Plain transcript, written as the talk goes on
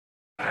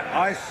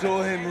I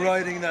saw him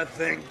riding that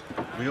thing.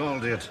 We all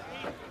did.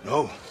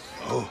 No.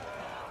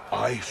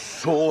 I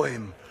saw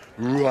him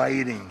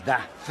riding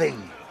that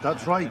thing.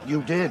 That's right,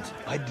 you did.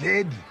 I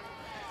did.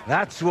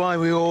 That's why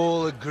we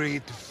all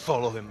agreed to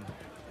follow him.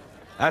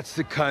 That's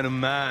the kind of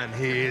man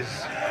he is.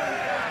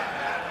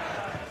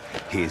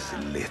 He's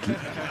little,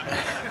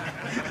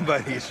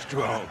 but he's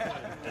strong.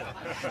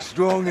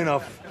 Strong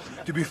enough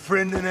to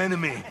befriend an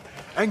enemy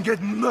and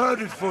get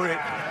murdered for it.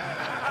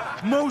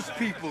 Most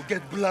people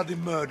get bloody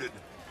murdered.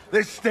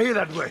 They stay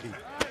that way.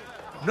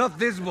 Not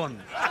this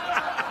one.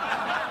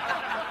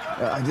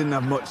 I didn't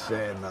have much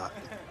say in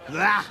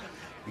that.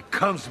 He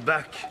comes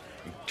back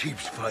and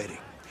keeps fighting.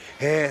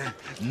 Here,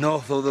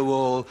 north of the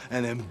wall,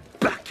 and then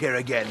back here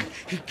again.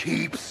 He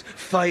keeps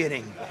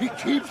fighting. He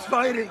keeps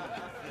fighting.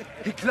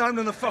 He climbed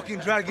on a fucking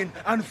dragon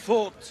and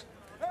fought.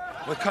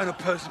 What kind of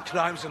person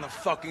climbs on a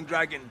fucking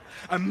dragon?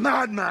 A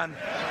madman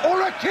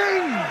or a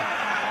king?